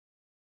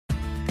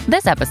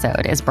This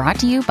episode is brought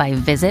to you by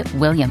Visit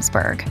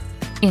Williamsburg.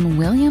 In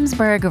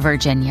Williamsburg,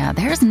 Virginia,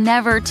 there's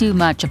never too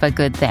much of a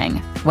good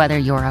thing. Whether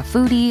you're a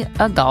foodie,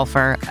 a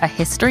golfer, a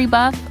history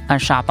buff, a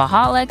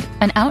shopaholic,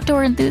 an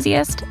outdoor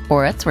enthusiast,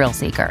 or a thrill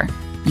seeker,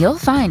 you'll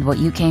find what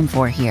you came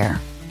for here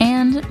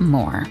and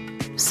more.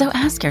 So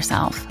ask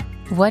yourself,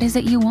 what is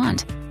it you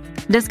want?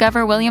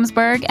 Discover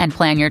Williamsburg and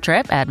plan your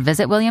trip at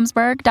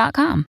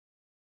visitwilliamsburg.com.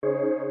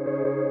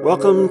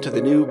 Welcome to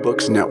the New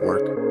Books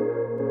Network.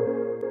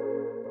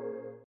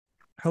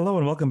 Hello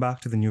and welcome back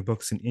to the New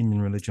Books in Indian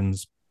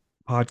Religions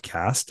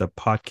podcast, a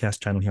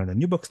podcast channel here on the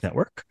New Books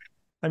Network.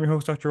 I'm your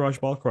host, Dr.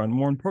 Raj Balkaran.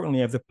 More importantly,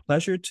 I have the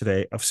pleasure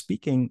today of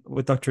speaking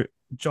with Dr.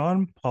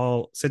 John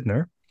Paul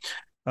Sydnor,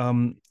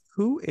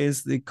 who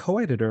is the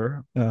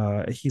co-editor.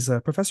 He's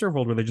a professor of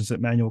world religions at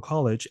Emmanuel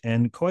College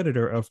and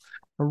co-editor of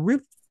a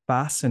really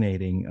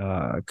fascinating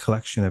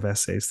collection of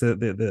essays.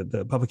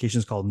 The publication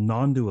is called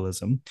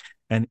Nondualism,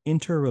 an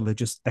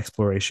Interreligious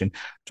Exploration.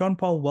 John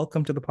Paul,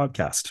 welcome to the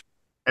podcast.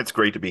 It's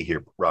great to be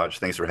here, Raj.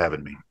 Thanks for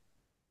having me.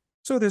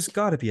 So there's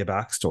got to be a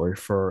backstory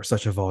for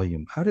such a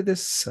volume.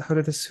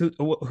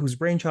 Whose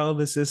brainchild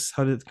is this?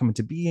 How did it come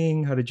into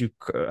being? How did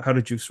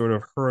you sort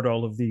of herd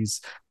all of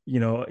these,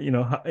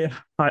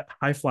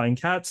 high flying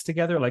cats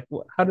together? Like,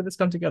 how did this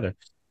come together?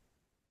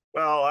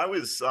 Well, I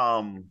was,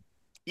 I'm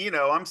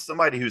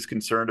somebody who's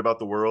concerned about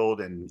the world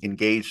and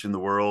engaged in the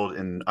world.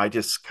 And I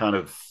just kind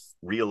of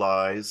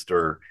realized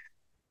or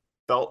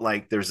felt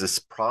like there's this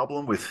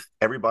problem with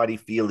everybody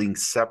feeling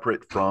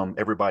separate from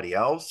everybody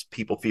else,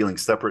 people feeling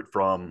separate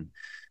from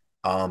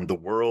the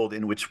world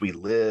in which we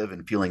live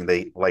and feeling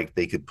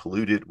they could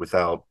pollute it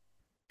without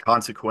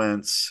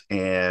consequence.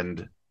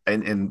 And I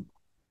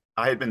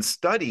had been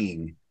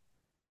studying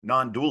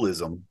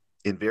non-dualism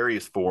in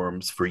various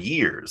forms for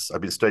years.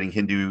 I've been studying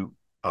Hindu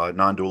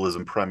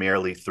non-dualism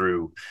primarily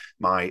through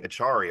my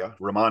Acharya,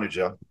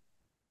 Ramanuja.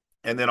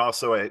 And then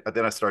also I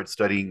started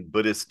studying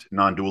Buddhist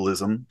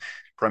non-dualism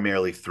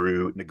primarily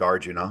through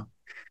Nagarjuna.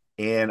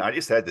 And I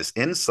just had this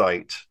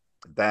insight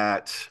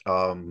that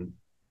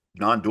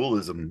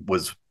non-dualism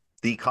was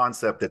the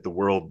concept that the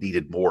world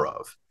needed more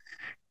of.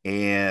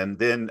 And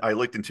then I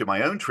looked into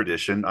my own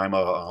tradition. I'm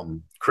a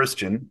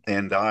Christian,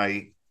 and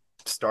I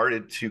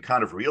started to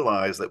kind of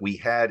realize that we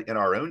had in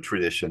our own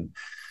tradition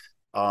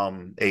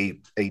a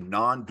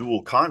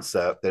non-dual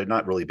concept that had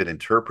not really been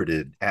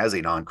interpreted as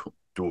a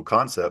non-dual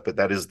concept, but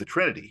that is the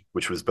Trinity,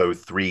 which was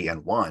both three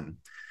and one.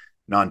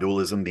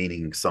 Non-dualism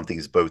meaning something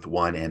is both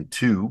one and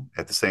two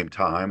at the same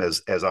time,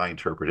 as I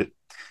interpret it.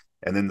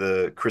 And then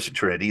the Christian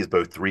Trinity is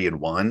both three and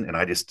one. And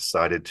I just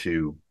decided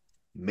to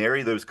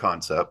marry those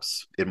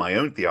concepts in my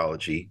own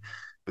theology.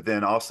 But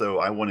then also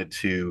I wanted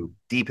to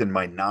deepen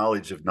my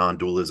knowledge of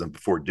non-dualism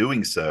before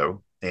doing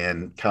so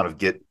and kind of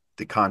get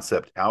the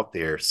concept out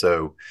there.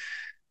 So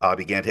I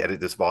began to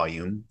edit this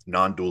volume,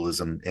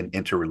 Non-Dualism and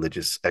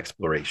Interreligious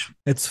Exploration.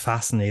 It's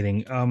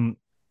fascinating.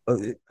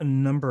 A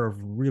number of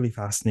really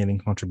fascinating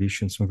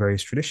contributions from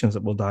various traditions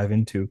that we'll dive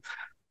into,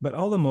 but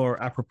all the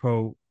more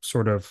apropos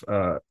sort of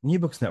New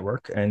Books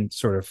Network and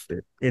sort of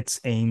its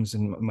aims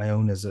and my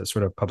own as a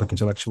sort of public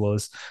intellectual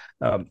is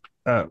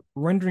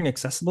rendering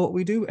accessible what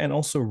we do and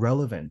also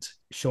relevant,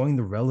 showing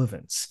the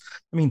relevance.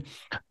 I mean,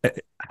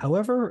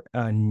 however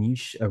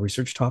niche a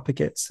research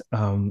topic is,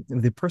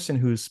 the person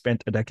who's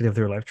spent a decade of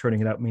their life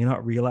churning it out may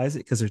not realize it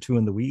because they're too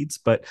in the weeds,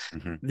 but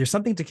there's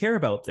something to care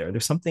about there.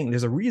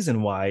 There's a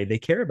reason why they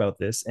care about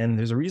this, and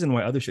there's a reason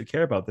why others should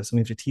care about this, and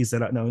we have to tease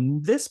that out. Now,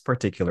 in this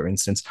particular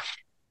instance,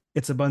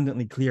 it's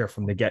abundantly clear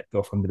from the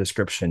get-go, from the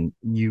description,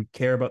 you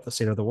care about the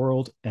state of the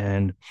world,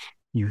 and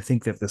you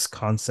think that this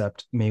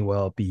concept may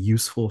well be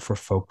useful for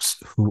folks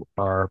who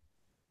are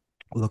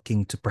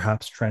looking to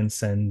perhaps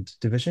transcend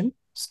division,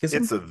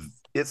 schism?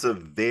 It's a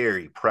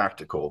very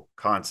practical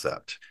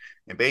concept.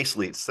 And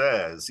basically it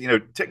says,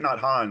 Thich Nhat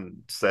Hanh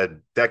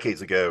said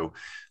decades ago,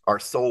 our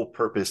sole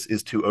purpose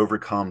is to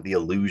overcome the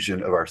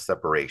illusion of our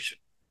separation.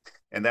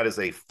 And that is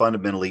a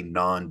fundamentally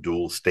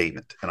non-dual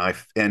statement.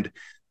 And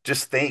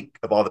just think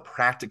of all the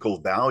practical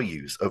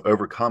values of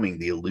overcoming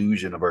the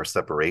illusion of our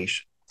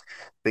separation.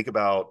 Think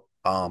about,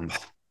 I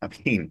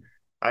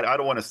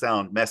don't want to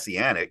sound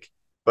messianic,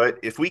 but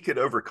if we could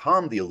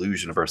overcome the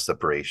illusion of our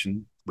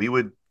separation, we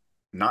would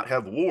not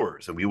have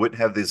wars, and we wouldn't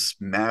have this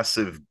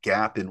massive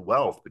gap in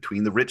wealth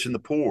between the rich and the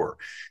poor,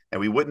 and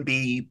we wouldn't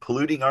be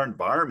polluting our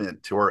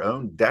environment to our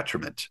own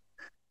detriment.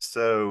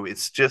 So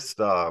it's just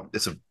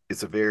it's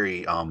a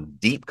very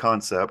deep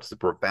concept, it's a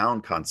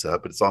profound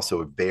concept, but it's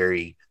also a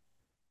very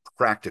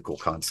practical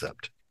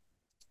concept.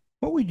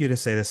 What would you to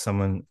say to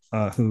someone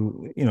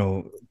who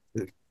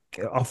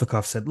off the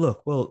cuff said,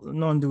 look, well,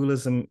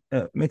 non-dualism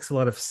makes a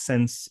lot of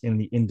sense in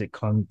the Indic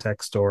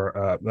context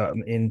or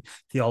in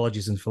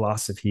theologies and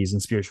philosophies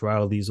and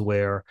spiritualities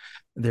where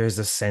there's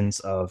a sense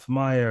of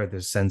Maya,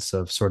 there's a sense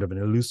of sort of an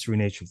illusory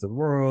nature of the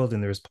world,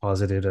 and there's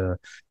posited a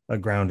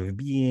ground of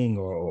being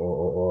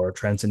or a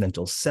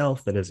transcendental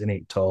self that is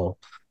innate to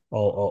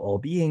all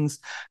beings.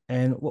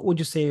 And what would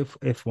you say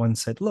if one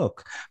said,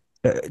 look,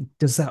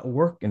 does that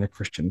work in a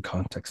Christian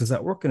context? Does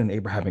that work in an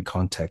Abrahamic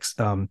context?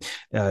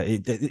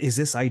 Is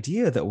this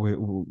idea that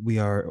we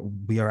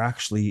are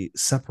actually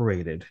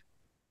separated?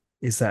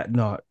 Is that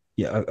not,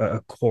 yeah,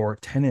 a core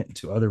tenet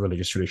to other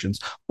religious traditions?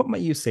 What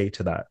might you say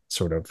to that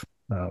sort of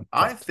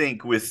I thought?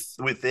 think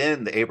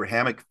within the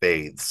Abrahamic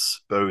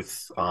faiths,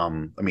 both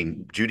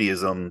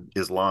Judaism,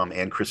 Islam,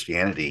 and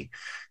Christianity,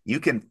 you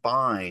can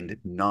find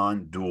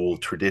non-dual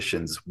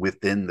traditions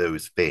within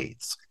those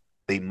faiths.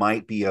 They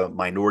might be a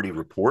minority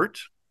report,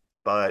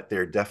 but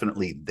they're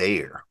definitely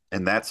there.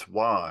 And that's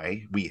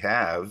why we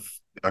have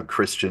a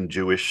Christian,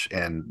 Jewish,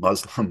 and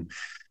Muslim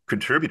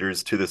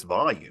contributors to this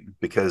volume,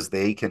 because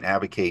they can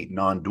advocate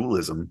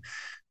non-dualism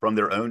from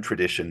their own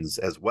traditions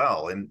as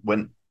well. And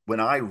when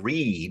I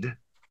read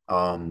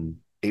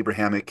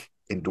Abrahamic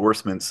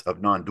endorsements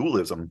of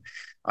non-dualism,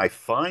 I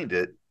find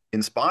it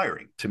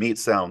inspiring. To me, it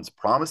sounds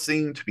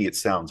promising. To me, it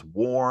sounds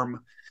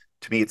warm.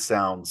 To me, it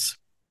sounds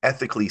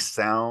ethically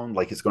sound,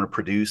 like it's going to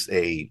produce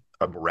a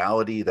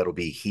morality that'll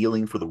be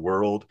healing for the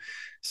world.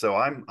 So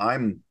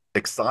I'm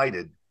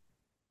excited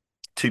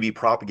to be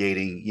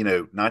propagating,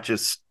 not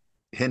just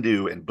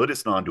Hindu and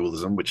Buddhist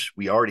non-dualism, which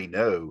we already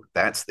know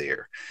that's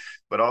there,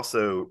 but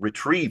also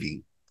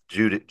retrieving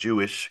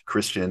Jewish,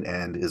 Christian,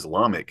 and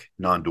Islamic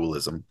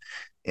non-dualism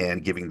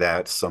and giving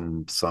that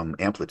some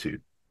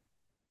amplitude.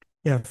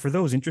 Yeah, for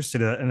those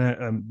interested,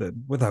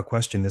 without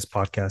question, this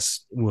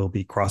podcast will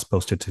be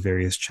cross-posted to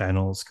various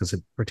channels because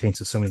it pertains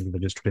to so many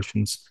religious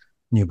traditions,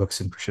 new books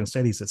in Christian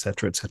studies, et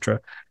cetera, et cetera.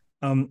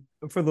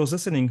 For those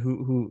listening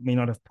who may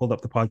not have pulled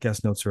up the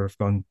podcast notes or have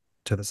gone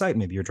to the site,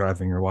 maybe you're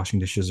driving or washing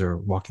dishes or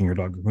walking your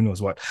dog, or who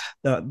knows what.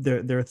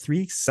 There are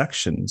three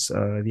sections.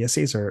 The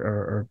essays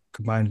are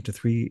combined into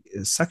three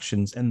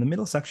sections, and the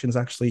middle section is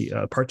actually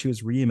part two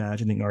is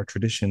reimagining our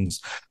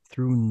traditions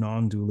through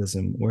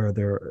non-dualism, where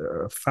there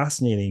are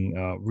fascinating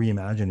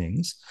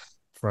reimaginings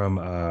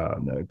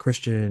from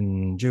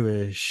Christian,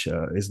 Jewish,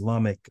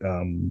 Islamic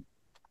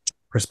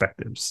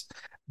perspectives.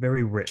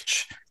 Very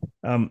rich.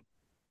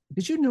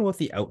 Did you know at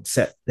the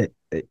outset that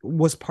it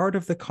was part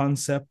of the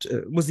concept?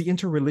 Was the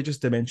interreligious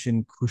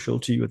dimension crucial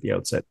to you at the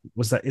outset?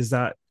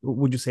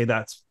 Would you say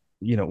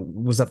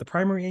was that the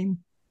primary aim?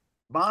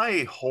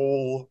 My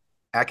whole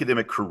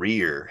academic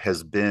career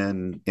has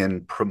been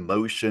in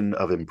promotion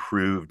of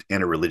improved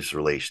interreligious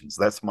relations.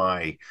 That's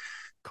my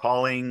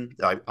calling.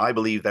 I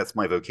believe that's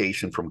my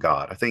vocation from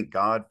God. I think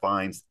God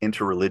finds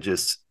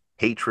interreligious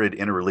hatred,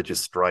 interreligious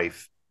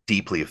strife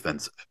deeply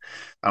offensive.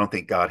 I don't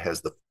think God has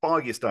the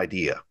foggiest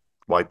idea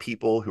why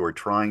people who are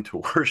trying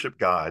to worship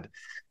God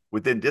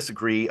would then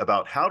disagree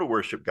about how to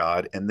worship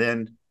God and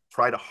then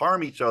try to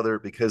harm each other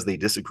because they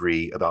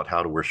disagree about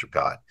how to worship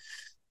God.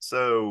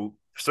 So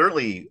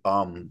certainly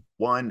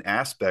one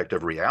aspect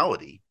of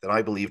reality that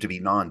I believe to be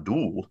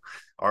non-dual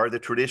are the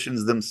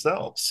traditions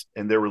themselves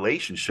and their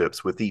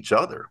relationships with each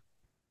other,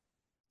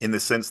 in the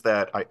sense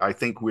that I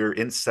think we're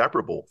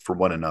inseparable from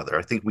one another.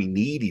 I think we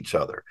need each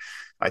other.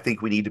 I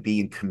think we need to be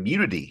in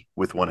community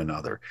with one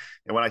another.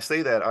 And when I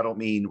say that, I don't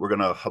mean we're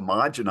going to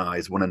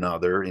homogenize one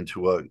another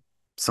into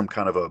some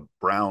kind of a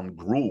brown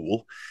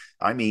gruel.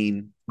 I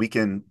mean, we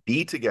can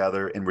be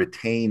together and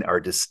retain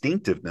our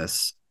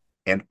distinctiveness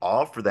and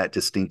offer that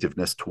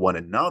distinctiveness to one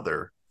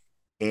another.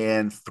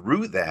 And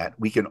through that,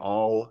 we can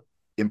all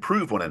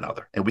improve one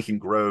another and we can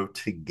grow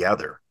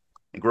together.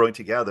 And growing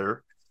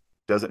together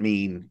doesn't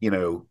mean,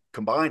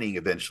 combining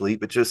eventually,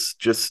 but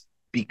just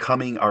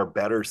becoming our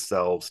better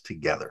selves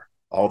together.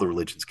 All the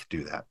religions could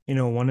do that.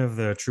 One of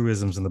the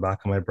truisms in the back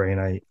of my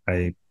brain,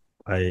 I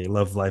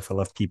love life, I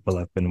love people.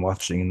 I've been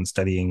watching and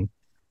studying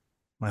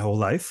my whole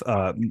life.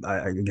 I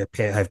get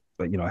paid.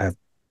 I have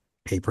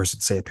papers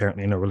that say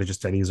apparently religious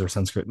studies or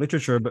Sanskrit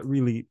literature, but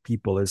really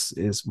people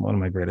is one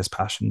of my greatest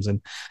passions.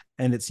 And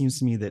it seems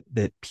to me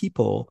that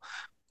people,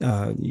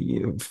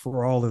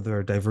 for all of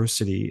their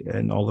diversity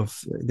and all of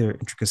their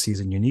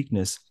intricacies and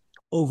uniqueness,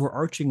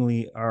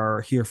 overarchingly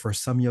are here for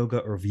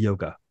samyoga or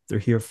viyoga. They're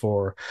here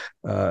for,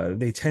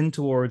 they tend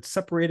towards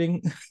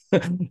separating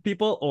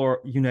people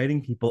or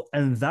uniting people.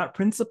 And that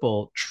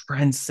principle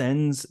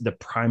transcends the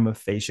prima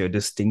facie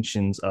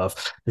distinctions of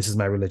this is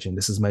my religion,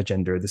 this is my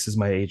gender, this is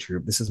my age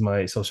group, this is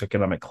my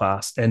socioeconomic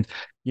class. And,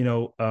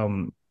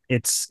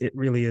 it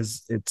really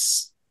is,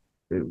 it's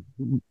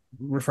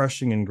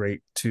refreshing and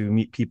great to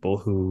meet people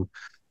who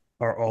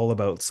are all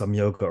about some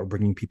yoga or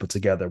bringing people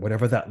together,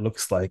 whatever that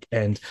looks like.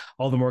 And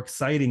all the more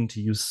exciting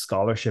to use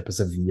scholarship as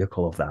a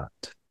vehicle of that.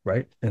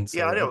 Right. And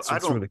so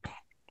it's really.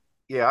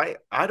 Yeah,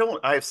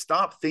 I've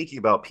stopped thinking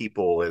about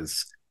people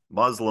as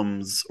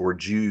Muslims or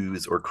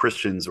Jews or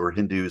Christians or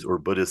Hindus or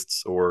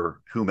Buddhists or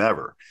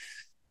whomever.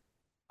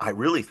 I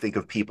really think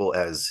of people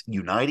as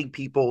uniting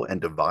people and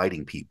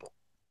dividing people.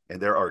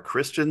 And there are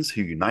Christians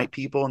who unite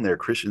people and there are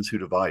Christians who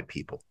divide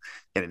people.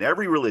 And in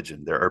every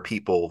religion, there are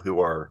people who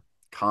are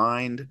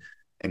kind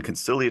and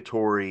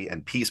conciliatory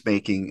and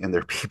peacemaking, and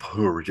there are people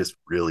who are just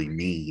really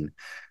mean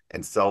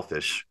and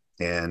selfish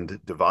and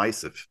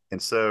divisive.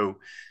 And so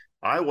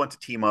I want to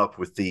team up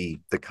with the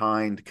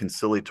kind,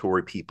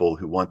 conciliatory people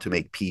who want to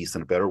make peace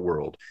in a better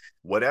world,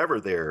 whatever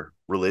their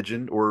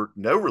religion or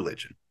no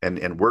religion,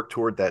 and work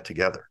toward that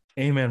together.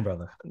 Amen,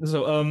 brother.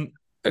 So,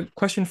 a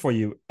question for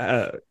you.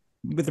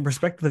 With the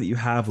perspective that you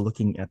have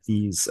looking at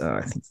these,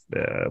 I think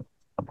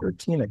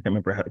 13, I can't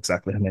remember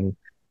exactly how many,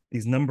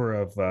 these number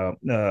of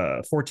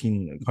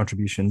 14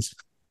 contributions.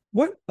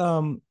 What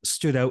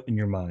stood out in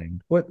your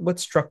mind? What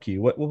struck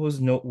you? What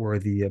was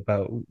noteworthy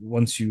about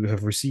once you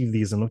have received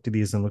these and looked at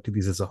these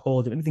as a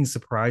whole? Did anything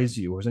surprise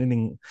you, or was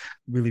anything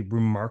really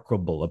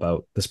remarkable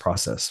about this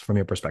process from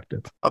your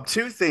perspective?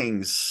 Two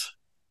things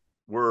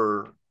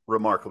were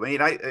remarkable. I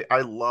mean,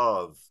 I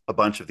love a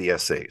bunch of the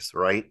essays,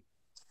 right?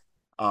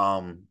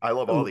 I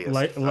love all the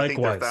essays. I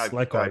think they're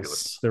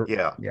fabulous.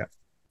 Yeah. Yeah.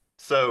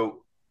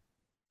 So,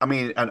 I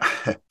mean, and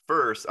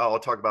first I'll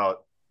talk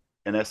about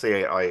an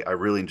essay I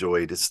really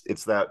enjoyed.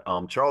 It's that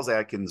Charles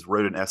Atkins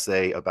wrote an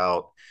essay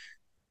about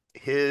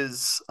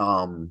his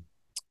the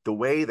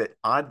way that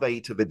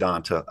Advaita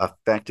Vedanta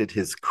affected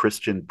his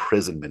Christian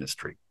prison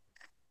ministry,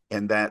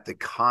 and that the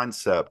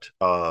concepts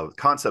of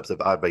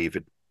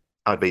Advaita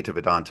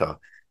Vedanta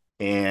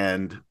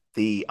and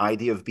the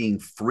idea of being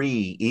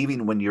free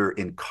even when you're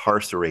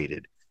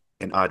incarcerated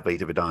in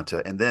Advaita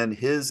Vedanta, and then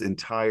his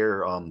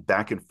entire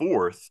back and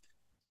forth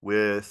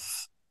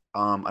with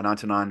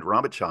Anantanand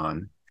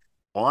Ramachan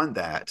on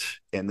that,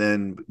 and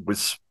then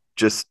was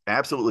just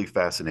absolutely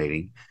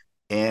fascinating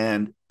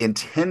and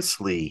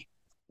intensely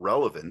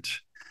relevant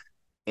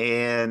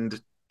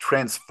and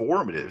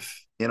transformative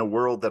in a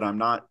world that I'm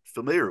not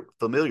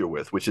familiar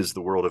with, which is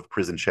the world of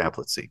prison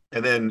chaplaincy.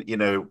 And then,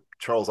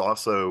 Charles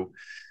also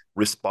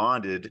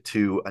responded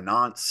to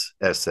Anant's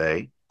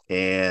essay,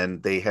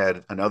 and they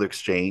had another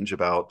exchange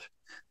about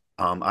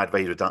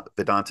Advaita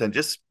Vedanta, and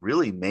just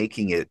really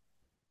making it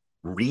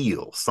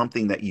real,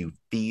 something that you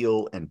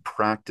feel and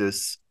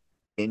practice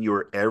in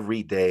your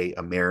everyday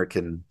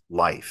American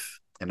life.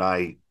 And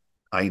I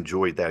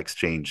enjoyed that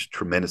exchange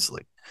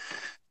tremendously.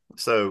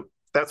 So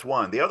that's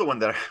one. The other one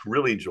that I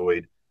really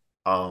enjoyed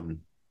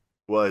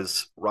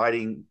was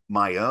writing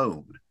my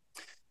own,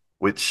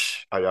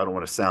 which I don't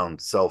want to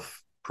sound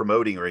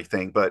self-promoting or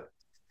anything, but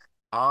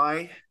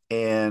I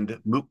and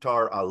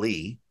Mukhtar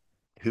Ali,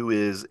 who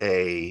is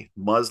a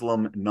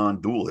Muslim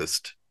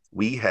non-dualist,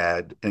 we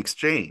had an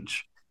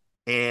exchange.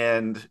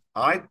 And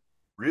I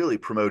really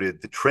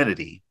promoted the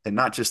Trinity, and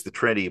not just the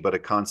Trinity, but a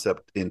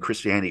concept in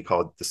Christianity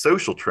called the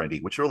social Trinity,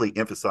 which really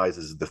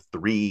emphasizes the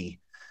three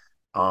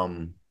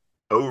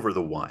over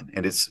the one.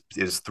 And it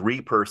is three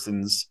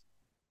persons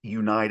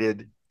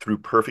united through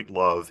perfect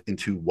love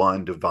into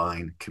one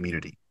divine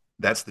community.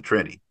 That's the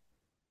Trinity.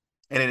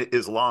 And in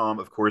Islam,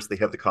 of course, they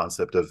have the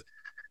concept of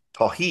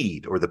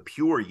Tawheed, or the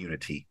pure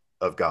unity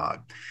of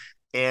God.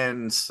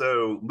 And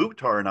so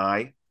Mukhtar and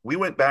I, we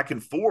went back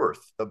and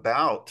forth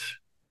about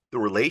the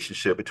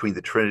relationship between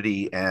the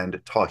Trinity and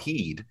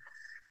Tawheed,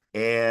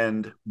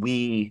 and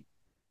we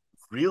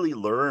really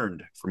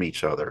learned from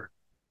each other.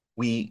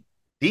 We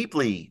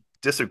deeply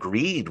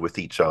disagreed with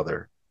each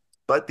other,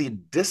 but the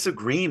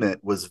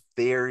disagreement was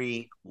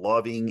very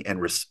loving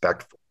and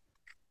respectful.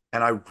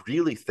 And I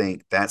really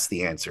think that's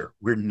the answer.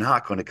 We're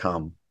not going to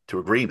come to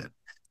agreement.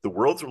 The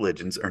world's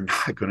religions are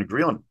not going to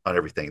agree on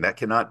everything. That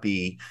cannot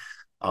be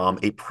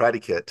a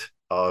predicate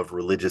of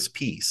religious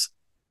peace.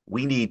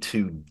 We need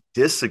to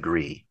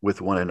disagree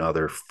with one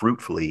another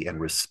fruitfully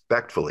and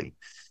respectfully,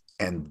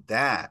 and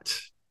that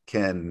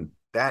can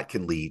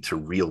lead to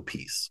real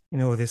peace.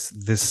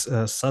 This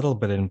subtle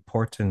but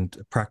important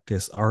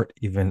practice, art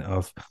even,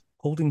 of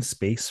holding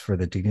space for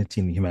the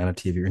dignity and the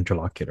humanity of your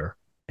interlocutor,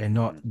 and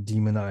not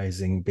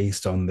demonizing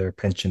based on their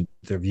penchant,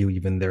 their view,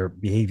 even their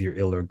behavior,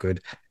 ill or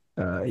good.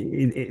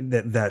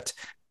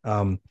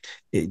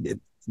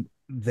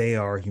 They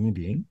are a human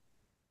being,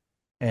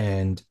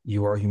 and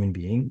you are a human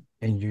being,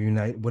 and you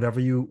unite whatever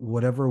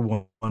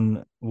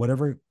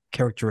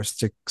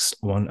characteristics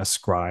one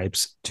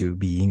ascribes to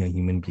being a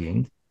human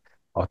being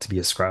ought to be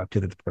ascribed to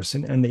the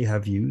person. And they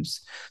have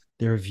views.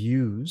 Their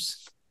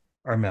views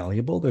are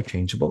malleable, they're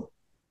changeable.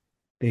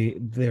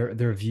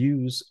 Their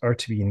views are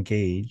to be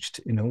engaged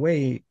in a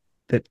way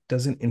that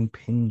doesn't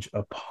impinge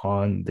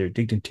upon their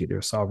dignity,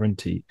 their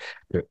sovereignty,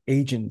 their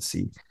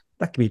agency.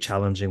 That can be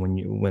challenging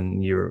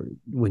when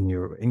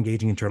you're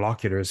engaging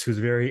interlocutors whose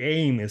very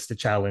aim is to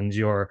challenge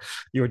your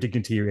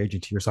dignity, your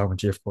agency, your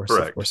sovereignty. Of course,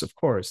 Correct. of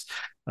course.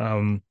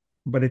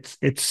 But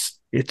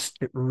it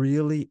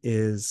really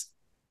is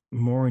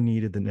more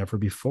needed than ever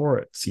before.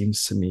 It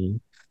seems to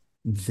me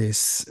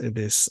this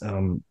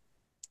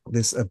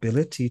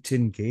ability to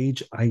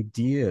engage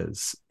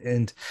ideas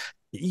and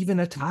even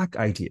attack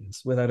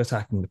ideas without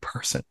attacking the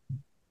person.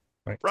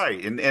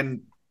 Right.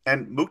 And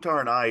Mukhtar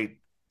and I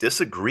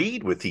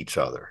disagreed with each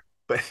other,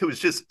 but it was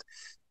just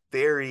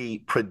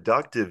very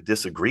productive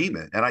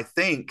disagreement. And I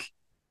think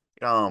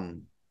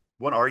one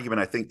argument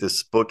I think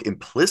this book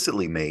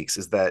implicitly makes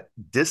is that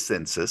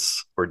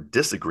dissensus, or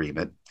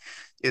disagreement,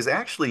 is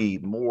actually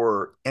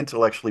more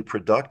intellectually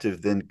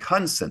productive than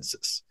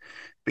consensus,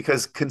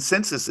 because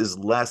consensus is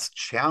less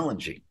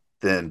challenging.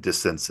 than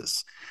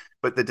dissensus.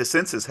 But the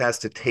dissensus has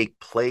to take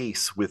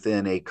place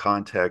within a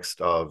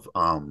context of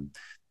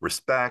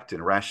respect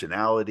and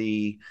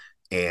rationality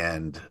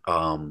and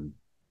kind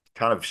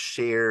of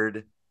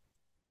shared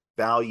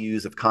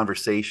values of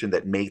conversation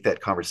that make that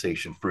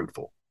conversation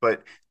fruitful.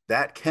 But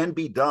that can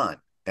be done.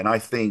 And I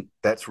think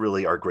that's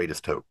really our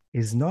greatest hope.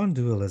 Is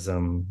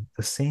non-dualism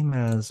the same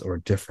as or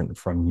different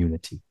from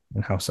unity?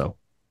 And how so?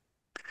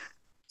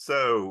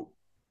 So,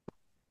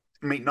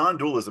 I mean,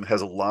 non-dualism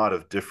has a lot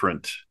of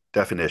different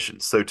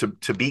definitions. So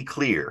to be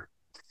clear,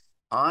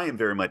 I am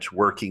very much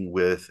working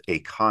with a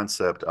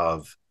concept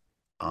of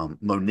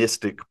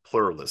monistic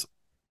pluralism.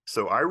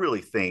 So I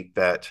really think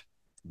that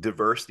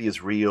diversity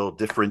is real,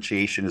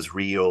 differentiation is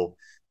real.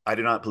 I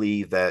do not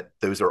believe that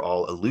those are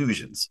all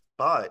illusions,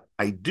 but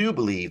I do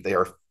believe they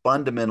are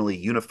fundamentally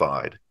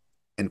unified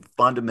and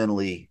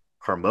fundamentally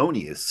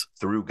harmonious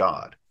through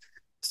God.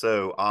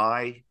 So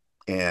I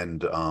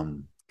and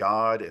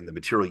God and the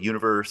material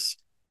universe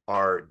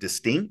are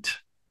distinct,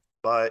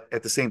 but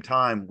at the same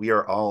time, we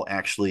are all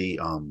actually,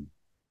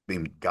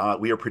 God,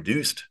 we are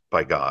produced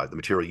by God. The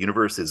material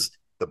universe is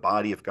the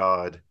body of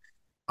God.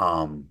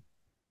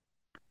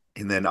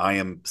 And then I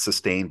am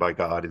sustained by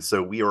God. And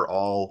so we are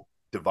all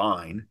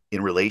divine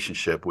in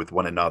relationship with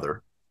one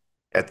another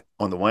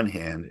on the one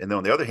hand. And then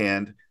on the other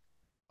hand,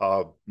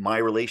 my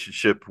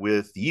relationship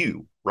with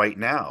you right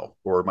now,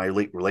 or my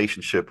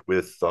relationship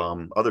with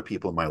other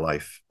people in my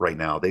life right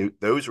now,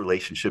 those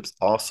relationships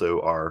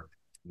also are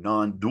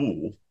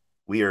non-dual.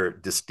 We are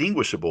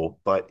distinguishable,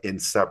 but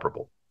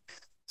inseparable.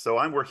 So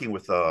I'm working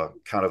with a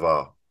kind of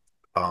a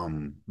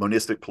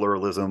monistic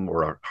pluralism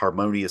or a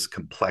harmonious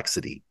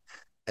complexity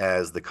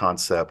as the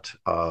concept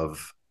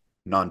of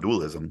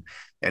non-dualism.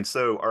 And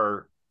so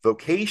our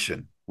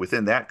vocation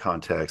within that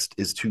context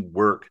is to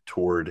work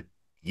toward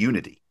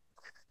unity,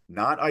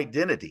 not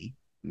identity,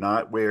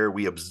 not where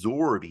we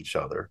absorb each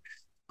other,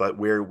 but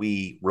where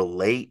we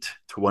relate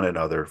to one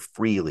another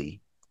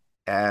freely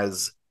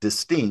as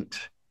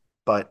distinct,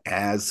 but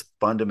as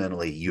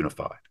fundamentally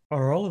unified.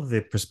 Are all of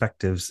the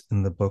perspectives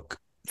in the book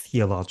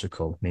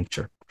theological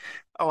nature?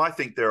 Oh, I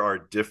think there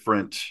are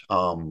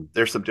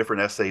there's some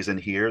different essays in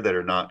here that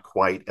are not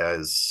quite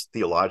as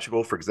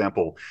theological. For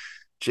example,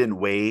 Jen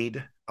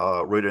Wade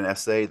wrote an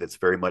essay that's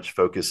very much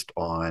focused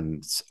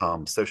on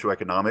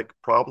socioeconomic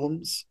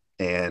problems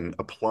and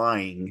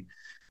applying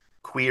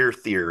queer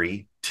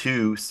theory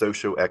to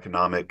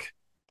socioeconomic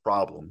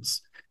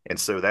problems. And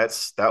so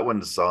that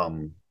one's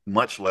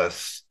much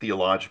less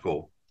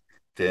theological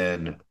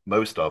than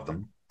most of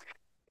them.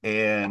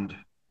 And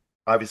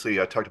obviously,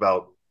 I talked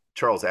about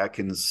Charles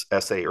Atkins'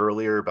 essay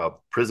earlier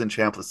about prison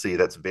chaplaincy.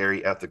 That's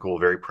very ethical,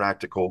 very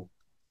practical.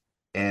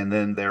 And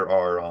then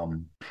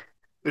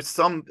there's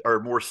some are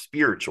more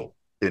spiritual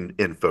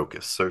in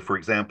focus. So, for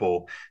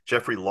example,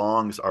 Jeffrey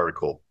Long's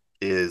article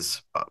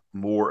is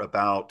more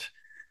about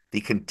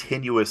the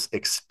continuous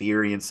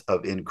experience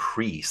of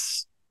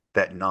increase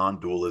that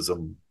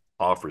non-dualism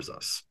offers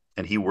us.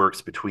 And he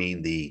works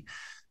between the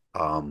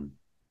Advaita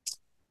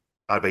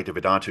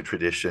Vedanta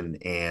tradition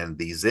and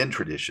the Zen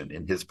tradition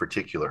in his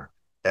particular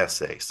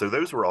essay. So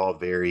those were all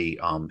very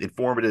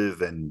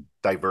informative and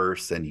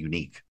diverse and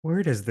unique.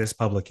 Where does this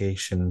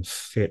publication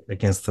fit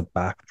against the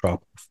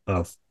backdrop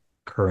of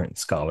current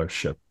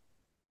scholarship,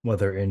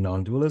 whether in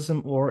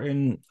non-dualism or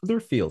in other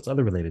fields,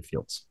 other related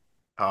fields?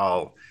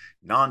 Oh,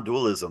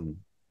 non-dualism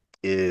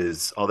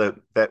is, although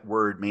that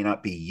word may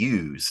not be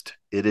used,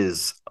 it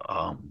is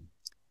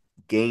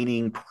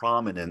gaining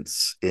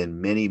prominence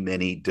in many,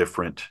 many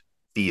different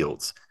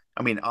fields.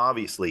 I mean,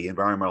 obviously,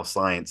 environmental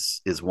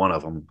science is one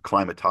of them.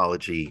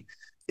 Climatology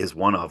is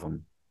one of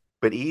them.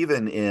 But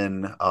even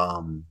in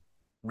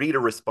reader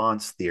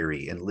response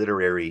theory and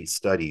literary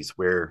studies,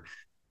 where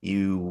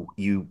you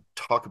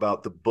talk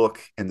about the book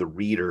and the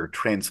reader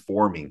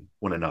transforming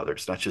one another.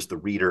 It's not just the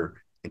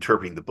reader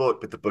interpreting the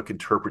book, but the book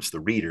interprets the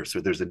reader.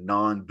 So there's a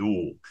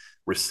non-dual,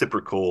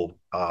 reciprocal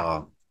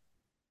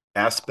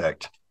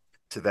aspect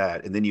to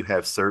that. And then you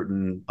have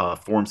certain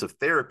forms of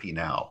therapy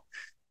now,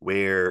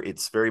 where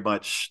it's very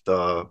much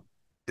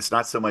it's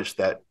not so much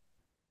that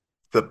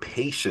the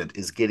patient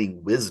is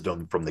getting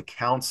wisdom from the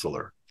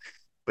counselor,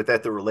 but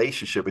that the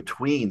relationship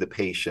between the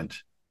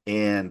patient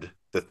and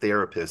the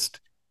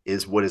therapist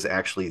is what is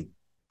actually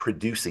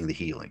producing the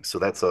healing. So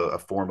that's a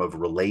form of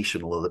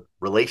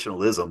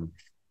relationalism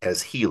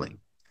as healing.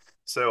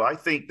 So I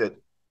think that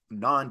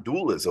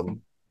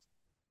non-dualism,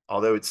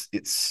 although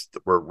it's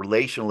or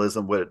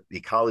relationalism, what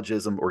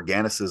ecologism,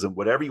 organicism,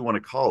 whatever you want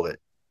to call it,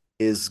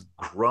 is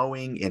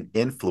growing in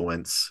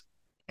influence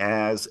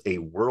as a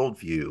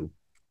worldview,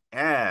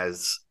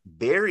 as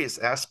various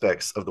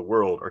aspects of the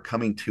world are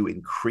coming to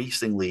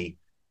increasingly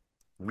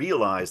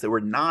realize that we're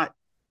not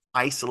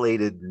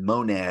isolated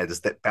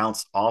monads that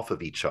bounce off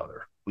of each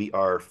other. We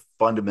are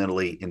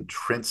fundamentally,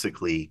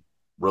 intrinsically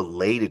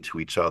related to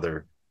each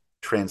other,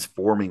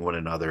 transforming one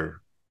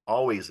another,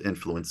 always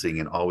influencing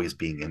and always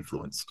being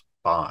influenced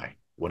by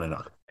one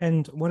another.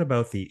 And what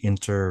about the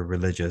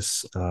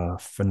interreligious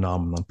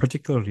phenomenon,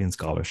 particularly in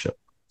scholarship?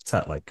 What's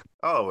that like?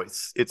 Oh,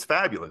 it's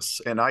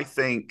fabulous. And I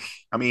think,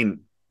 I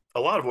mean, a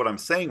lot of what I'm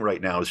saying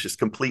right now is just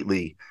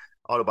completely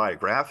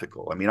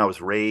autobiographical. I mean, I was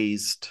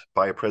raised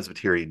by a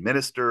Presbyterian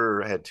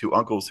minister. I had two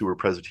uncles who were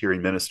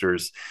Presbyterian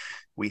ministers.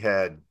 We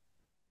had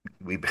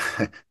we've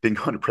been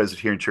going to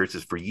Presbyterian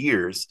churches for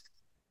years.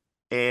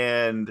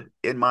 And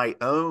in my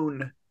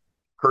own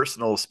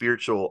personal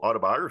spiritual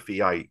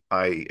autobiography, I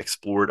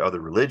explored other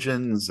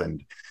religions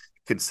and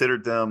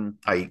considered them.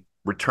 I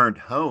returned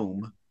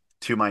home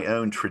to my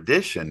own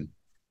tradition,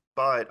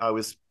 but I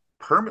was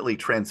permanently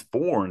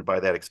transformed by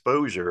that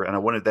exposure, and I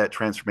wanted that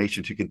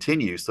transformation to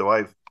continue. So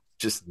I've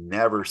just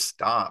never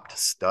stopped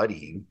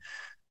studying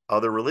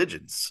other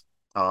religions.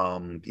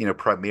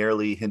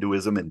 Primarily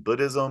Hinduism and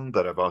Buddhism,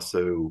 but I've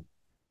also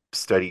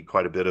studied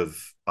quite a bit of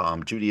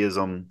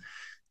Judaism,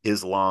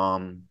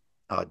 Islam,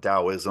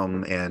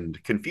 Taoism,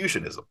 and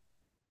Confucianism.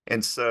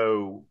 And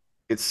so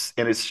it's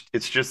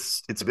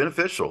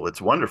beneficial.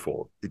 It's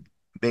wonderful. It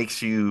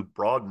makes you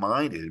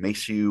broad-minded. It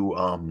makes you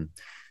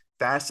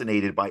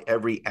fascinated by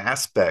every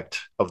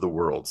aspect of the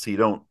world. So you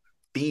don't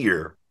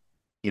fear,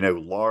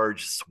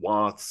 large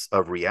swaths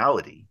of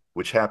reality,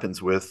 which happens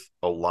with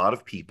a lot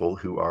of people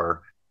who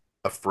are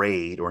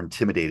afraid or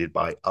intimidated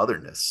by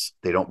otherness.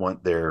 They don't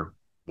want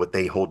what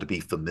they hold to be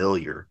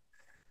familiar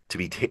to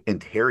be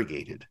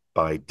interrogated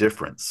by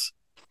difference.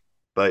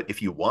 But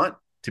if you want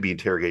to be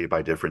interrogated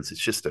by difference,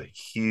 it's just a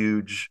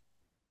huge,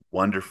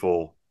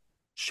 wonderful,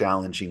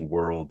 challenging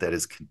world that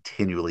is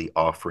continually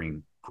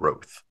offering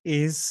growth.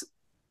 Is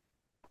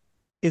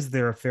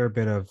there a fair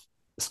bit of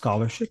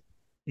scholarship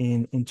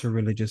in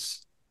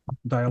interreligious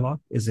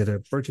dialogue? Is it a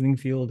burgeoning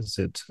field? Is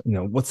it,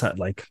 what's that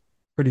like,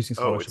 producing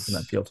scholarship in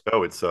that field?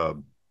 It's a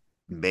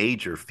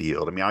major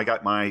field. I mean, I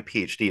got my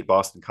PhD at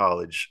Boston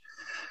College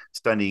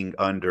studying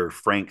under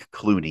Frank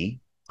Clooney,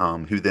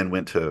 who then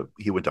went to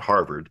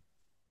Harvard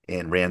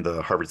and ran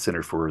the Harvard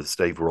Center for the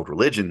Study of World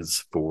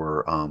Religions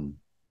for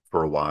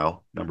a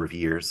while, number of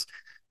years.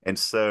 And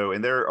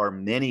there are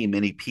many,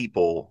 many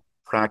people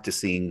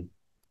practicing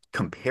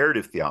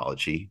comparative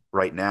theology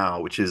right now,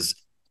 which is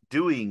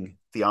doing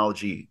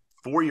theology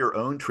for your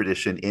own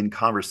tradition in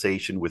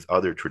conversation with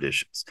other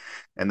traditions.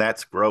 And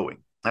that's growing.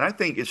 And I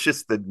think it's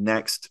just the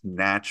next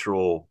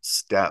natural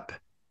step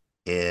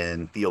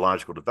in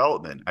theological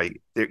development.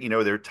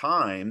 There are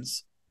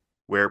times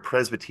where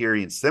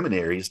Presbyterian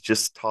seminaries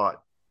just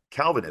taught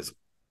Calvinism.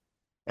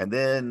 And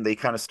then they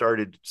kind of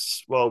started,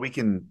 well, we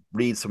can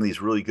read some of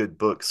these really good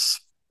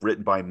books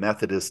written by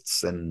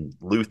Methodists and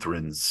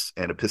Lutherans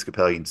and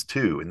Episcopalians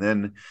too. And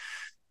then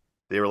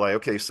they were like,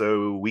 okay,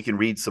 so we can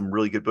read some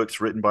really good books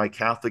written by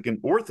Catholic and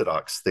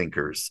Orthodox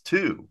thinkers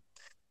too.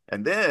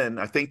 And then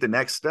I think the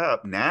next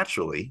step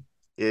naturally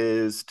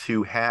is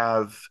to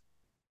have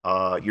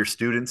your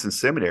students in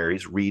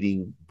seminaries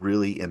reading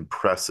really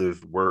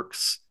impressive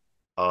works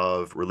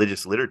of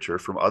religious literature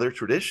from other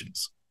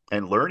traditions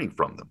and learning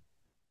from them.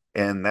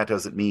 And that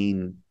doesn't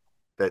mean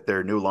that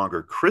they're no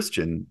longer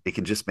Christian. It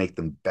can just make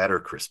them better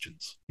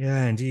Christians.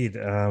 Yeah, indeed.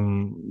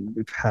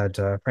 We've had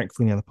Frank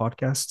Clooney on the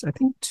podcast, I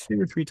think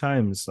 2 or 3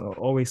 times.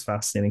 Always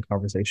fascinating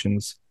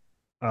conversations,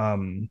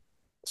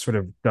 sort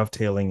of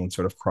dovetailing and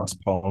sort of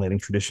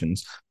cross-pollinating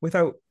traditions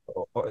without,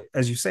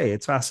 as you say,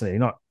 it's fascinating,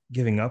 not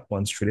giving up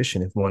one's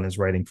tradition if one is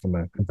writing from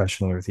a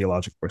confessional or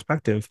theological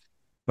perspective,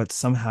 but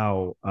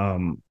somehow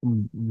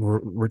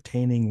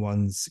retaining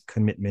one's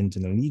commitment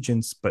and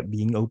allegiance, but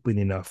being open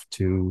enough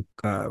to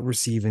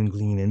receive and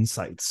glean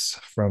insights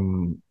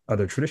from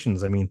other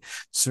traditions. I mean,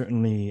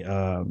 certainly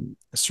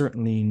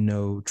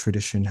no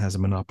tradition has a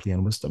monopoly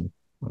on wisdom.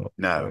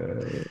 No,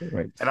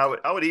 right. And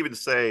I would even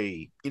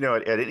say,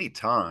 at any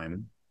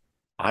time,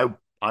 I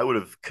would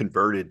have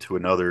converted to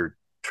another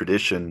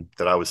tradition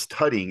that I was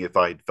studying if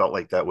I felt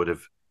like that would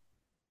have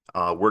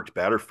worked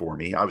better for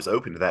me. I was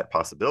open to that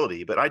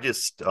possibility, but I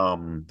just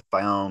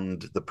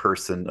found the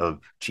person of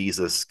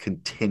Jesus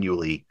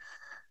continually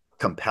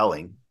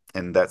compelling,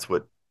 and that's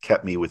what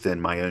kept me within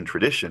my own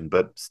tradition,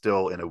 but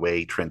still in a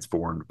way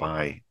transformed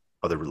by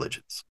other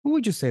religions. Who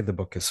would you say the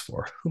book is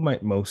for? Who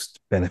might most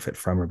benefit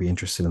from or be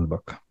interested in the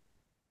book?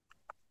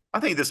 I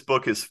think this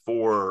book is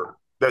for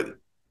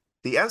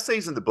the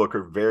essays in the book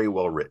are very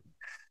well written.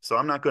 So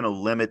I'm not going to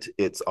limit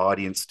its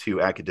audience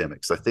to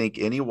academics. I think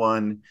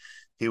anyone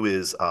who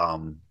is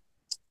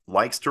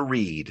likes to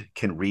read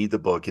can read the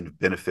book and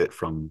benefit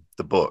from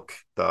the book.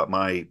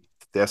 The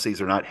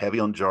essays are not heavy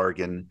on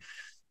jargon,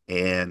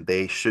 and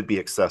they should be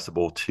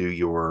accessible to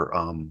your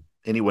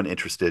anyone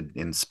interested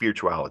in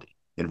spirituality,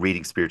 in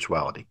reading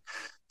spirituality.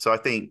 So I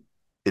think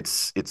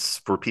it's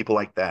for people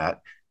like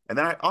that. And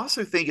then I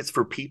also think it's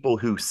for people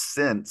who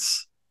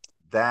sense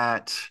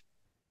that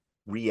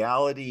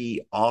reality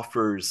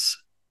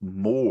offers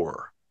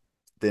more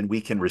than we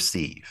can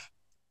receive.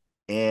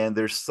 And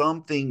there's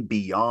something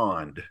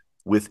beyond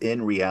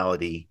within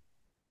reality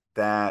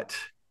that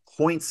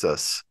points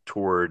us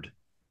toward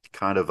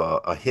kind of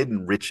a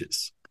hidden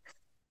riches.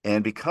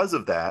 And because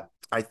of that,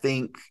 I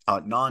think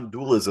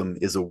non-dualism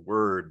is a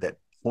word that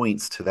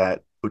points to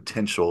that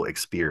potential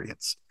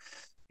experience.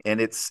 And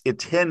it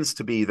tends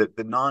to be that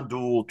the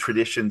non-dual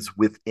traditions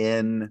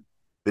within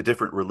the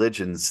different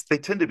religions, they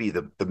tend to be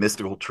the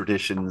mystical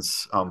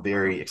traditions,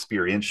 very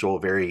experiential,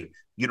 very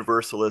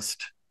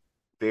universalist,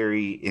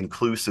 very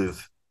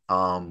inclusive,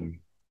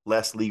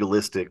 less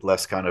legalistic,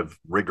 less kind of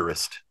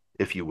rigorous,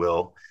 if you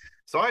will.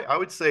 So I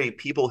would say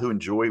people who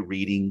enjoy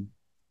reading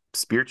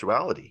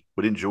spirituality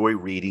would enjoy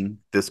reading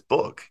this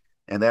book,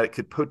 and that it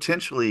could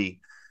potentially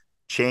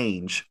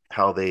change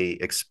how they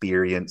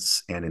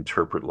experience and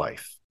interpret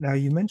life. Now,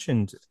 you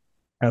mentioned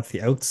at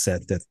the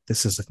outset that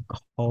this is a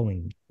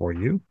calling for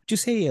you. Could you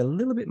say a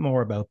little bit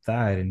more about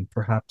that, and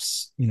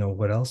perhaps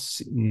what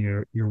else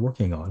you're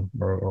working on,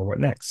 or what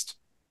next?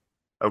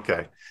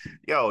 Okay,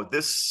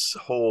 this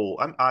whole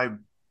I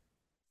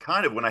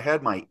kind of, when I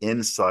had my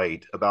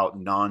insight about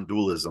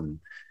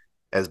non-dualism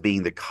as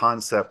being the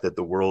concept that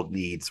the world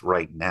needs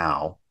right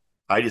now,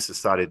 I just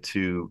decided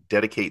to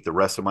dedicate the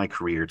rest of my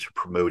career to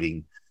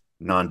promoting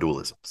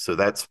non-dualism. So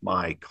that's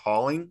my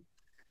calling.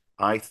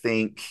 I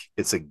think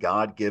it's a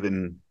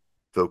God-given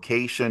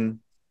vocation,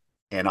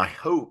 and I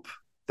hope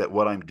that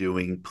what I'm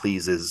doing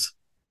pleases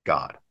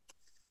God.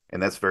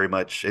 And that's very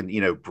much, and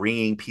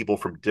bringing people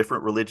from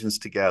different religions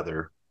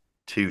together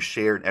to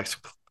share and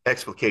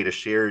explicate a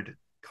shared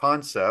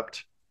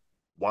concept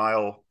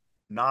while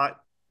not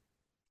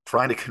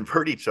trying to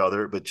convert each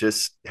other, but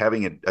just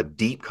having a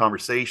deep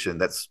conversation.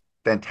 That's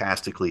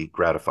fantastically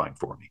gratifying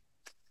for me.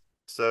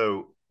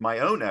 So my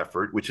own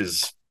effort, which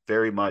is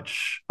very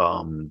much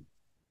an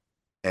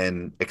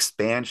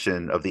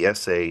expansion of the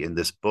essay in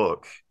this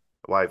book,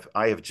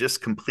 I have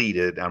just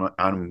completed,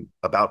 I'm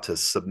about to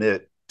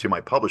submit to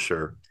my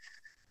publisher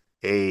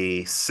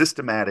a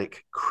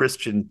systematic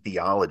Christian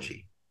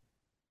theology,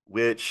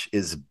 which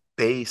is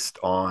based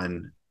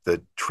on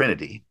the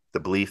Trinity,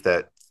 the belief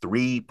that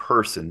three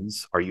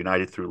persons are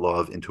united through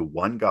love into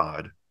one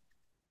God,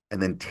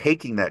 and then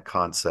taking that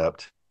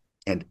concept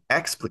and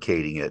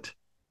explicating it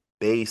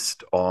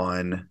based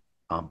on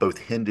both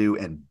Hindu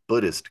and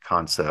Buddhist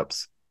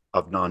concepts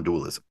of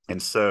non-dualism.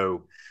 And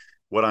so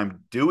what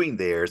I'm doing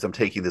there is I'm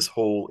taking this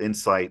whole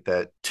insight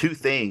that two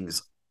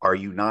things are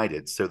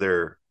united, so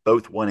they're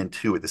both one and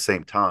two at the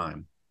same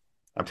time.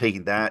 I'm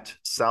taking that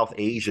South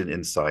Asian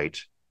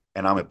insight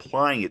and I'm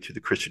applying it to the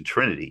Christian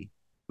Trinity,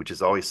 which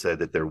has always said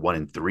that they're one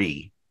and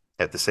three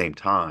at the same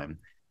time.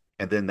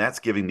 And then that's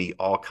giving me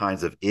all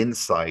kinds of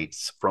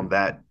insights from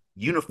that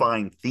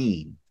unifying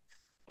theme.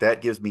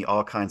 That gives me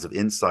all kinds of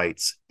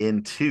insights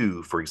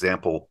into, for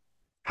example,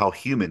 how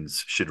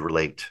humans should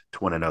relate to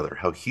one another,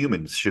 how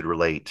humans should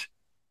relate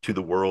to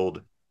the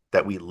world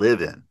that we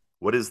live in.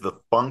 What is the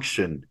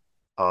function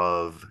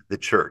of the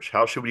church?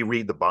 How should we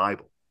read the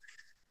Bible?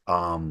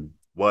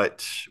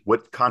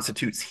 What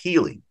constitutes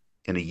healing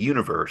in a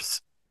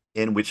universe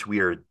in which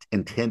we are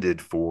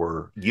intended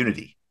for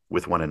unity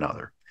with one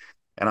another?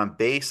 And I'm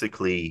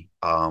basically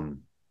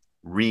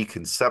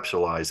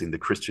reconceptualizing the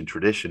Christian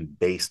tradition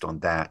based on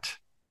that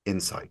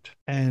insight.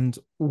 And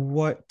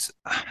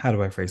how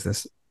do I phrase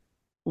this?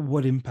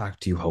 What impact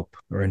do you hope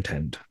or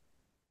intend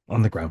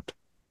on the ground?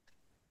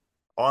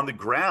 On the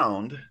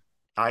ground,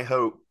 I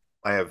hope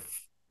I have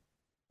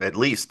at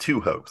least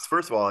two hopes.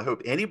 First of all, I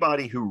hope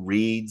anybody who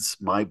reads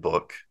my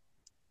book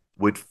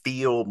would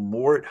feel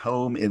more at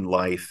home in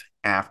life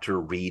after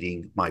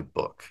reading my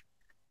book.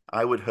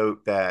 I would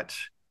hope that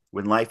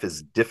when life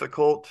is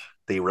difficult,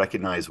 they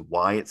recognize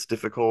why it's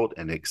difficult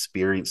and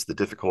experience the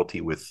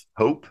difficulty with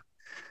hope.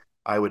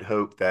 I would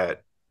hope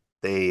that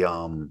they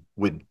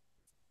would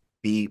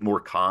be more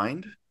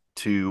kind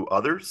to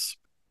others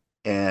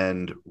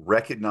and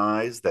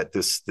recognize that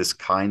this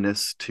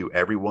kindness to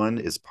everyone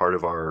is part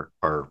of our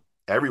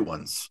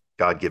everyone's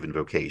God-given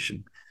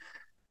vocation.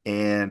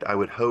 And I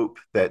would hope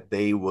that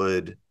they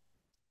would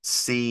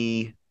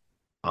see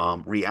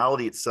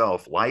reality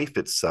itself, life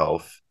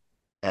itself,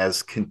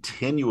 as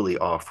continually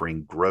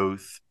offering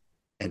growth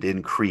and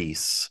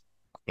increase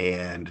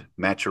and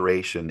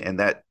maturation, and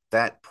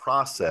that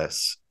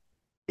process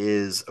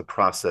is a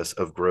process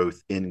of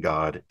growth in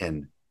God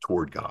and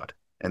toward God.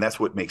 And that's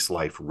what makes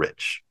life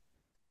rich.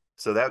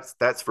 So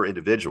that's for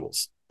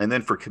individuals. And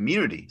then for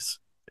communities,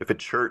 if a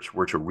church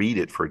were to read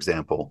it, for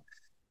example,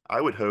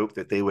 I would hope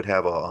that they would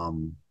have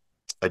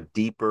a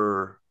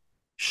deeper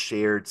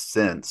shared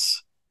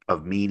sense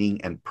of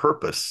meaning and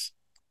purpose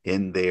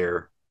in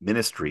their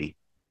ministry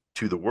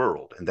to the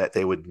world, and that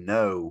they would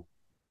know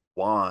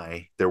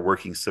why they're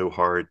working so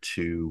hard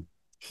to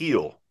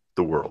heal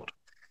the world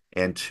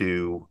and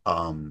to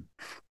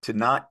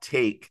not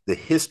take the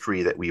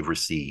history that we've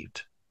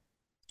received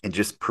and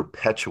just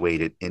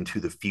perpetuate it into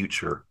the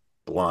future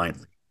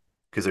blindly,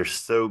 because there's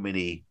so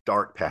many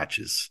dark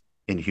patches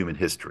in human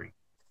history.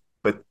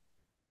 But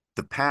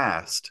the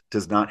past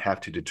does not have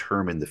to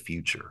determine the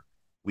future.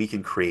 We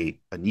can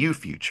create a new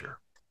future.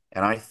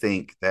 And I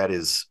think that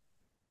is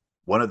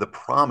one of the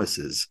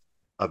promises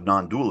of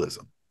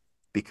non-dualism,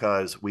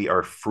 because we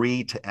are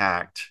free to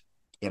act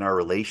in our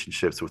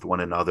relationships with one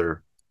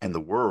another and the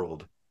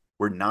world.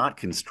 We're not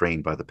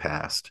constrained by the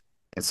past.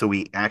 And so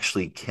we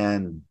actually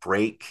can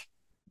break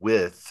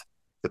with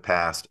the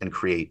past and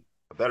create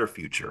a better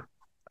future,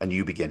 a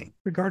new beginning.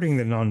 Regarding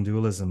the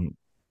non-dualism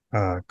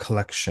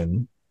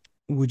collection,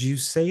 would you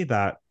say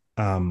that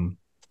um,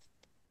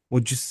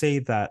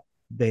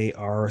 they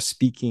are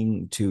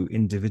speaking to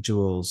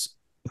individuals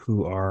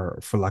who are,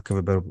 for lack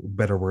of a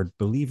better word,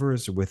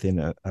 believers within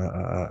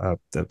a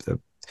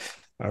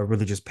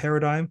religious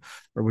paradigm,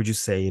 or would you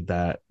say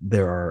that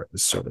there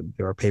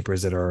are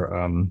papers that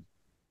are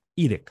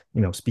edict,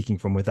 speaking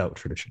from without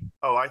tradition?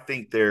 Oh, I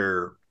think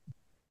they're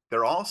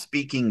all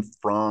speaking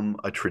from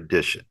a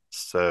tradition.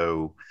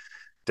 So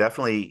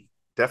definitely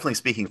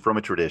speaking from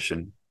a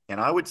tradition. And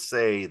I would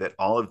say that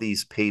all of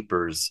these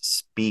papers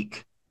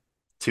speak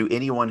to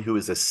anyone who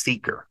is a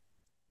seeker.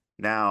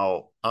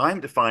 Now, I'm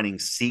defining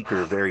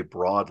seeker very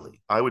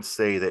broadly. I would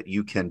say that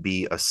you can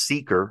be a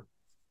seeker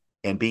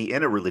and be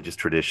in a religious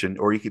tradition,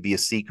 or you could be a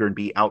seeker and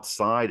be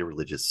outside a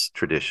religious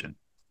tradition.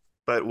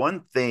 But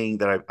one thing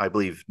that I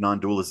believe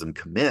non-dualism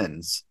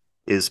commends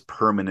is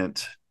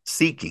permanent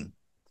seeking,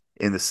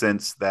 in the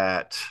sense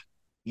that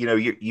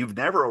you've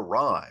never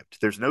arrived.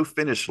 There's no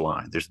finish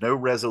line. There's no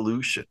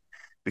resolution,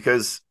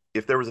 because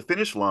if there was a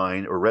finish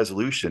line or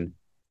resolution,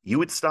 you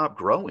would stop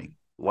growing.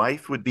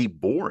 Life would be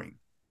boring.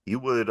 You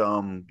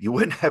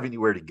wouldn't have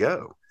anywhere to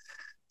go.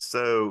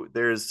 So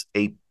there's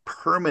a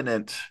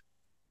permanent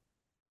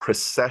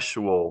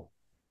processual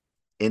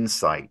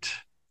insight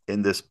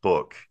in this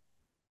book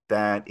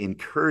that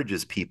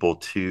encourages people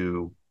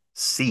to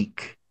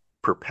seek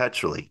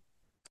perpetually,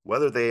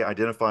 whether they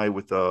identify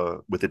with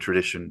a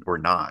tradition or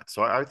not.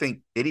 So I think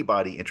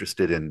anybody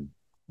interested in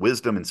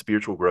wisdom and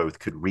spiritual growth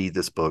could read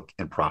this book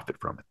and profit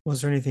from it.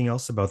 Was there anything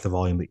else about the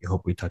volume that you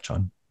hope we touch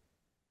on?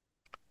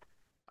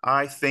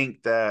 I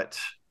think that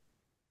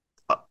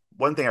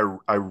one thing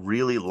I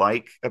really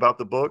like about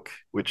the book,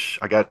 which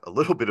I got a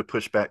little bit of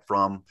pushback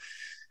from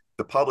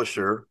the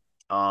publisher,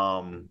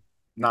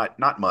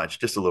 not much,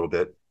 just a little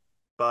bit,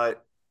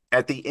 but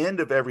at the end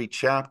of every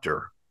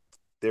chapter,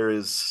 there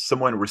is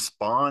someone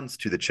responds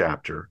to the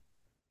chapter,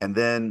 and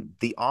then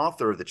the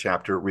author of the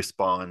chapter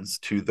responds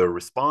to the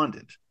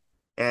respondent.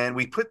 And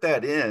we put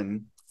that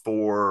in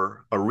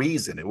for a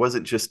reason. It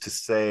wasn't just to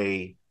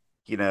say,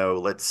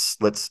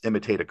 let's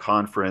imitate a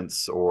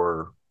conference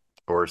or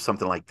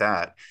something like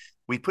that.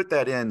 We put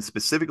that in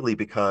specifically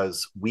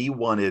because we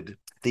wanted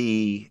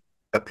the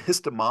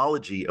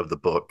epistemology of the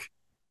book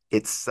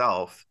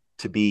itself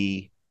to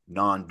be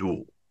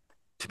non-dual,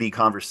 to be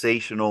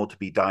conversational, to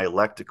be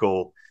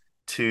dialectical,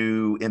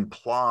 to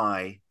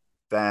imply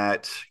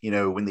that,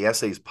 when the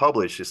essay is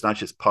published, it's not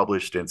just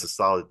published and it's a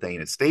solid thing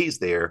and it stays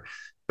there,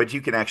 but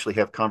you can actually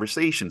have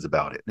conversations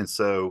about it. And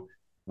so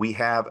we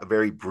have a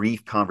very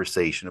brief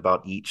conversation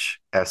about each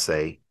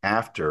essay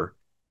after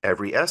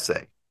every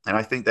essay. And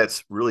I think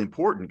that's really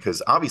important,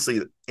 because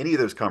obviously any of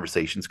those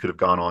conversations could have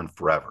gone on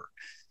forever.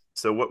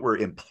 So what we're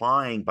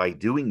implying by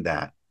doing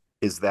that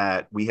is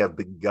that we have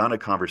begun a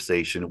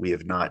conversation, we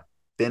have not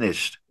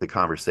finished the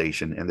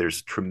conversation, and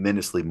there's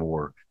tremendously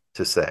more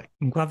to say.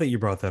 I'm glad that you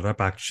brought that up,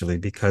 actually,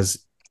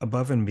 because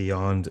above and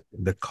beyond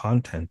the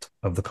content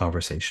of the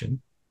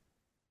conversation,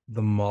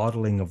 the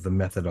modeling of the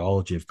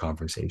methodology of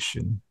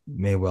conversation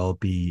may well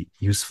be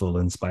useful,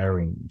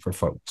 inspiring for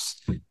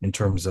folks in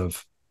terms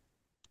of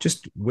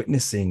just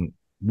witnessing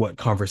what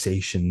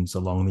conversations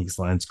along these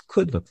lines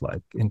could look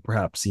like, and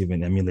perhaps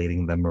even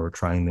emulating them or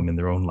trying them in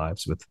their own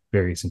lives with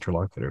various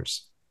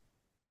interlocutors.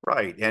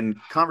 Right. And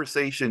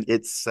conversation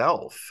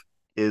itself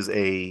is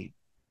an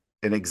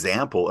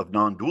example of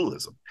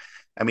non-dualism.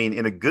 I mean,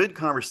 in a good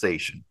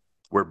conversation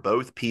where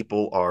both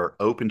people are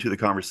open to the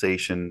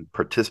conversation,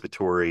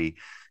 participatory,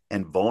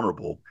 and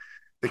vulnerable,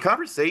 the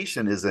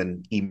conversation is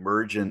an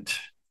emergent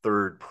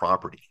third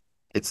property.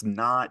 It's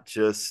not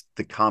just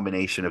the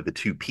combination of the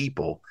two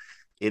people.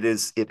 It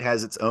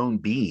has its own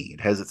being.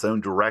 It has its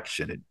own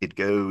direction. It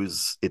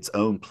goes its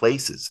own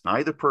places.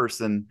 Neither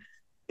person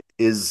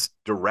is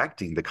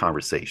directing the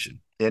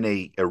conversation in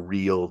a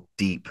real,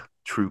 deep,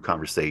 true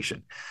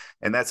conversation.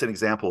 And that's an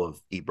example of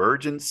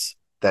emergence.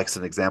 That's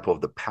an example of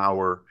the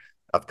power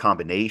of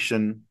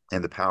combination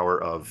and the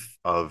power of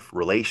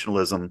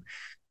relationalism.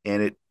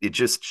 And it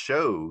just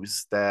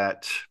shows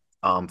that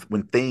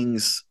when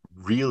things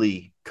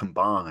really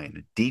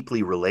combine,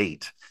 deeply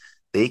relate,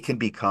 they can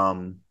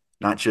become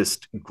not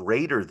just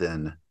greater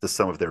than the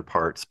sum of their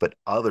parts, but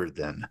other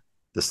than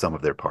the sum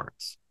of their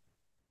parts.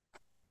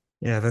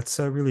 Yeah, that's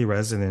a really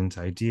resonant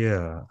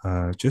idea.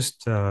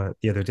 Just the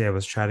other day, I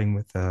was chatting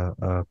with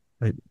a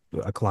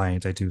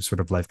client. I do sort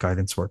of life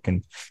guidance work,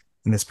 and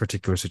in this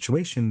particular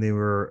situation, they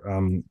were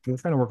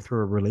trying to work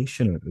through a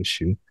relational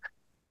issue.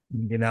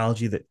 The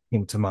analogy that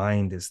came to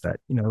mind is that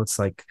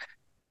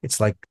it's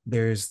like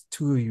there's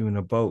two of you in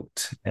a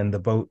boat, and the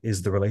boat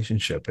is the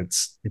relationship.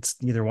 It's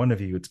neither one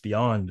of you. It's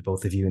beyond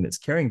both of you, and it's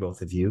carrying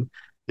both of you.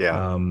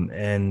 Yeah.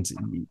 And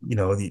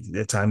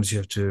at times you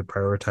have to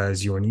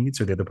prioritize your needs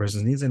or the other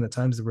person's needs, and at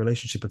times the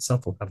relationship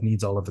itself will have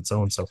needs all of its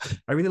own. So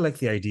I really like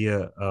the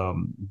idea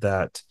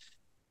that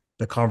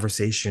the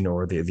conversation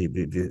or the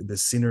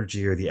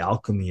synergy or the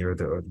alchemy or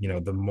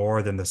the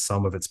more than the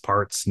sum of its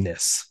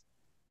partsness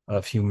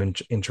of human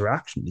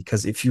interaction.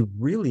 Because if you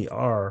really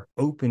are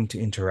open to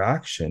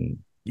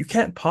interaction, you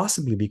can't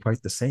possibly be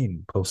quite the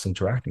same post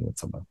interacting with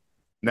someone.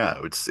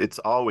 No, it's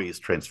always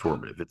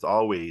transformative. It's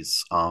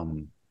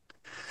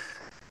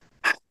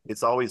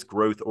always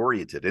growth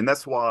oriented. And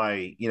that's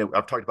why,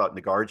 I've talked about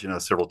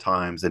Nagarjuna several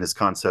times, and his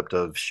concept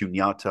of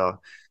shunyata,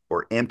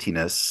 or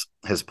emptiness,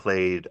 has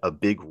played a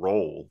big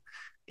role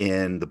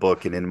in the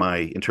book and in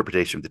my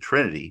interpretation of the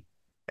Trinity.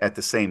 At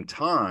the same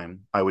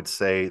time, I would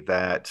say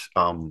that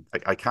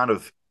I kind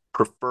of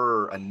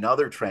prefer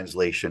another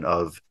translation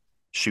of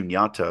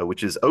shunyata,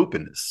 which is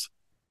openness.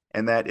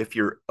 And that if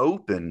you're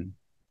open,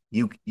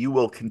 you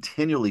will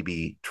continually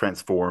be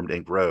transformed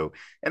and grow,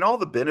 and all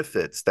the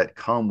benefits that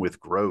come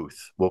with growth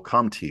will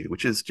come to you,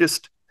 which is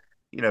just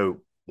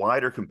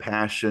wider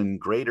compassion,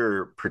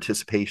 greater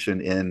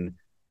participation in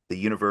the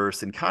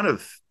universe, and kind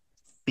of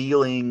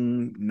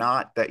feeling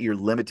not that you're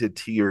limited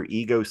to your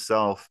ego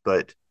self,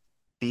 but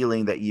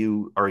feeling that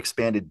you are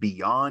expanded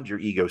beyond your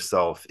ego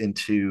self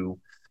into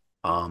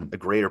a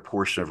greater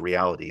portion of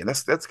reality. And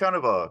that's kind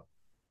of a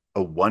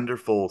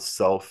wonderful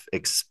self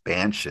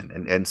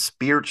expansion, and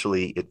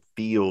spiritually it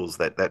feels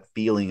that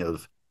feeling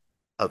of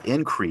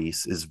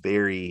increase is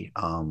very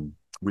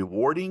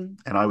rewarding.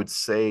 And I would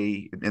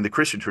say in the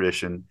Christian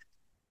tradition,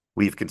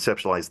 we've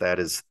conceptualized that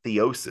as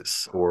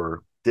theosis,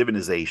 or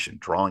divinization,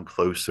 drawing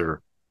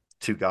closer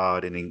to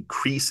God and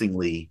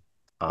increasingly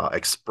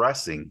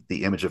expressing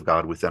the image of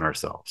God within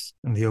ourselves.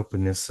 And the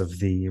openness of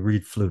the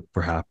reed flute,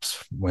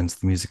 perhaps, whence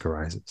the music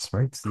arises,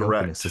 right? It's the Correct.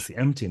 openness, it's the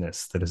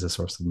emptiness that is the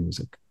source of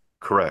music.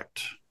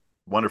 Correct.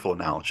 Wonderful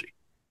analogy,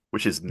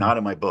 which is not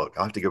in my book.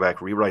 I'll have to go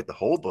back, rewrite the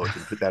whole book,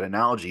 and put that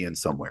analogy in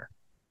somewhere.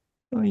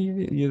 Well,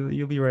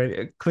 you'll be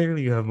right.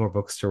 Clearly, you have more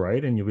books to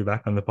write, and you'll be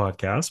back on the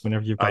podcast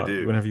whenever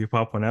you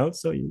pop one out.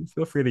 So you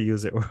feel free to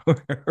use it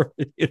wherever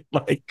you'd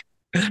like.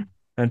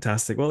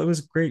 Fantastic. Well, it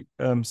was great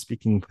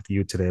speaking with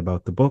you today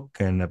about the book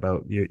and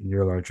about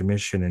your larger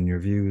mission and your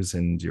views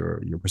and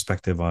your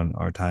perspective on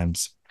our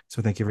times.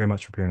 So thank you very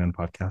much for appearing on the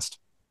podcast.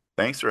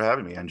 Thanks for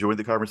having me. I enjoyed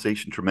the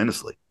conversation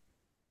tremendously.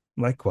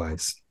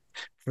 Likewise.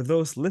 For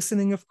those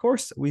listening, of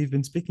course, we've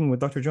been speaking with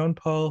Dr. John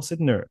Paul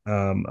Sydnor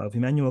of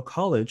Emmanuel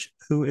College,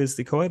 who is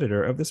the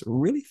co-editor of this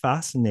really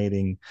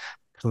fascinating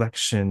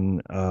collection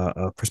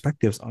of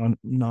perspectives on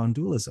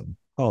non-dualism,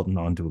 called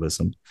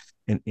Nondualism,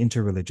 an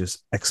interreligious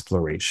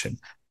exploration.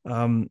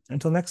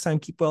 Until next time,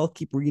 keep well,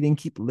 keep reading,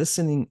 keep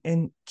listening,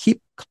 and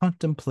keep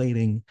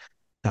contemplating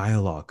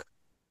dialogue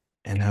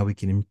and how we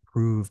can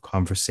improve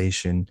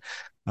conversation,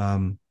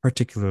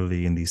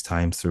 particularly in these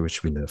times through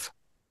which we live.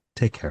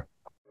 Take care.